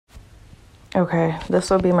Okay, this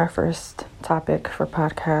will be my first topic for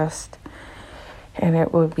podcast, and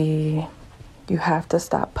it will be you have to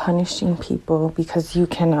stop punishing people because you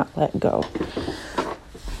cannot let go.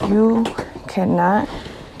 You cannot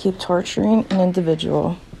keep torturing an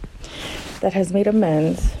individual that has made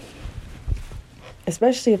amends,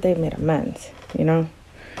 especially if they've made amends, And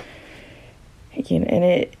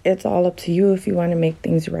it's all up to you if you want to make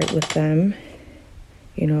things right with them,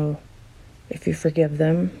 if you forgive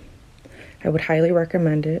them. I would highly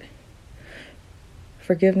recommend it.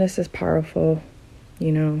 Forgiveness is powerful,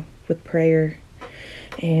 with prayer.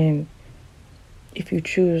 And if you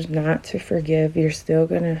choose not to forgive, you're still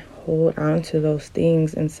going to hold on to those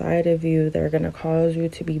things inside of you that are going to cause you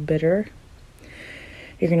to be bitter.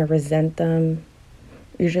 You're going to resent them.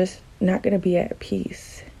 You're just not going to be at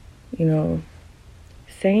peace.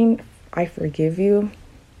 Saying, I forgive you.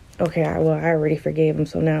 Okay, I already forgave him,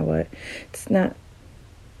 so now what? It's not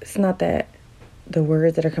that the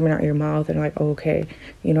words that are coming out of your mouth and like, okay,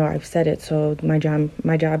 I've said it, so my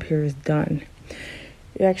job here is done.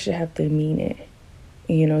 You actually have to mean it.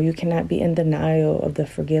 You cannot be in denial of the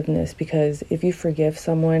forgiveness, because if you forgive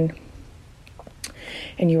someone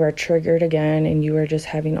and you are triggered again and you are just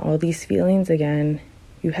having all these feelings again,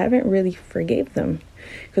 you haven't really forgave them.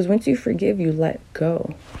 Because once you forgive, you let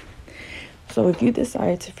go. So if you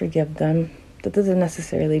decide to forgive them, that doesn't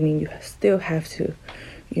necessarily mean you still have to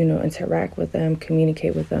interact with them,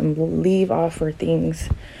 communicate with them, leave off for things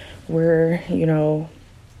where,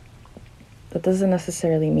 that doesn't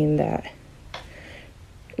necessarily mean that.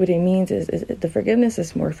 What it means is the forgiveness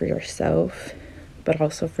is more for yourself, but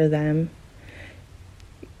also for them.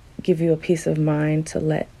 Give you a peace of mind to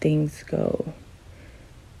let things go.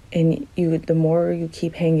 And the more you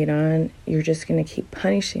keep hanging on, you're just going to keep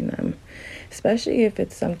punishing them, especially if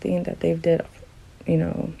it's something that they've did,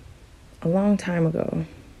 a long time ago.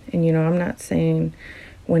 And, I'm not saying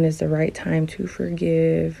when is the right time to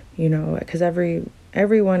forgive, because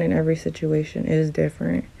everyone in every situation is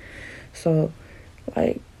different. So,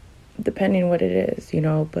 depending what it is,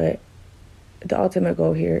 but the ultimate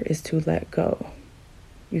goal here is to let go.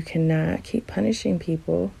 You cannot keep punishing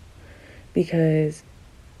people because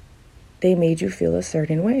they made you feel a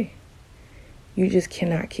certain way. You just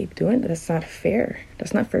cannot keep doing it. That's not fair.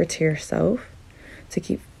 That's not fair to yourself to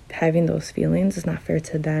keep having those feelings. It's not fair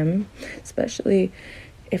to them, especially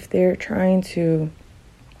if they're trying to,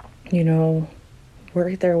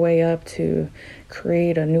 work their way up to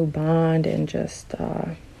create a new bond, and just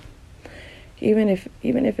even if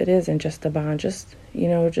it isn't just a bond, just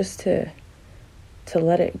to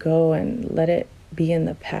let it go and let it be in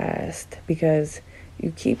the past, because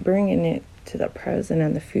you keep bringing it to the present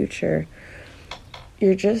and the future.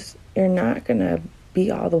 You're not gonna be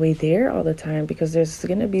all the way there all the time, because there's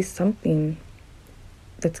going to be something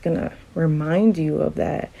that's going to remind you of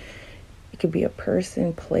that. It could be a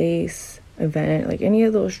person, place, event, like any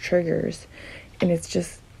of those triggers. And it's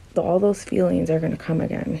just all those feelings are going to come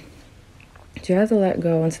again. So you have to let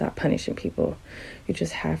go and stop punishing people. You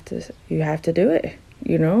have to do it,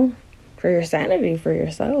 for your sanity, for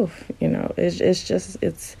yourself.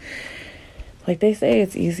 It's like they say,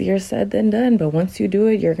 it's easier said than done. But once you do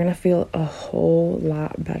it, you're going to feel a whole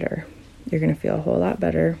lot better. You're going to feel a whole lot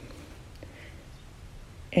better.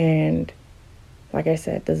 And like I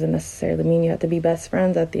said, it doesn't necessarily mean you have to be best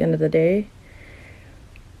friends at the end of the day.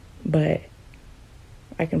 But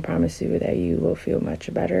I can promise you that you will feel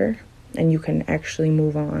much better and you can actually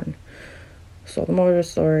move on. So the moral of the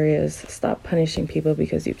story is stop punishing people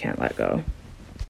because you can't let go.